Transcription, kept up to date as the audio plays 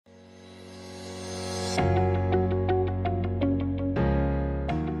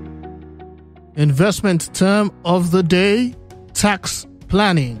Investment term of the day: tax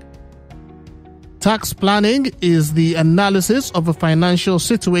planning. Tax planning is the analysis of a financial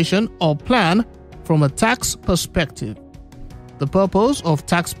situation or plan from a tax perspective. The purpose of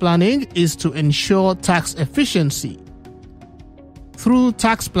tax planning is to ensure tax efficiency. Through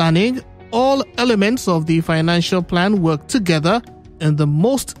tax planning, all elements of the financial plan work together in the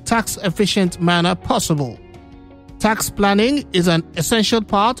most tax-efficient manner possible. Tax planning is an essential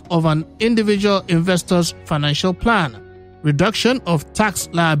part of an individual investor's financial plan. Reduction of tax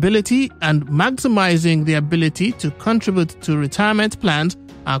liability and maximizing the ability to contribute to retirement plans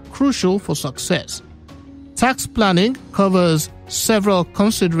are crucial for success. Tax planning covers several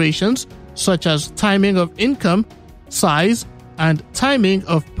considerations such as timing of income, size, and timing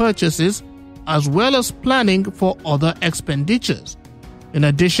of purchases, as well as planning for other expenditures. In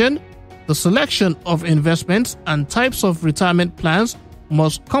addition, the selection of investments and types of retirement plans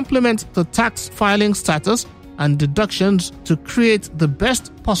must complement the tax filing status and deductions to create the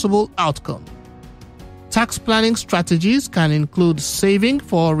best possible outcome. Tax planning strategies can include saving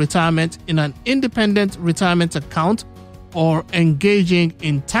for retirement in an independent retirement account or engaging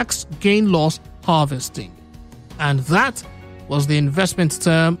in tax gain loss harvesting. And that was the investment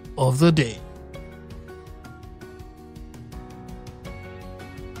term of the day.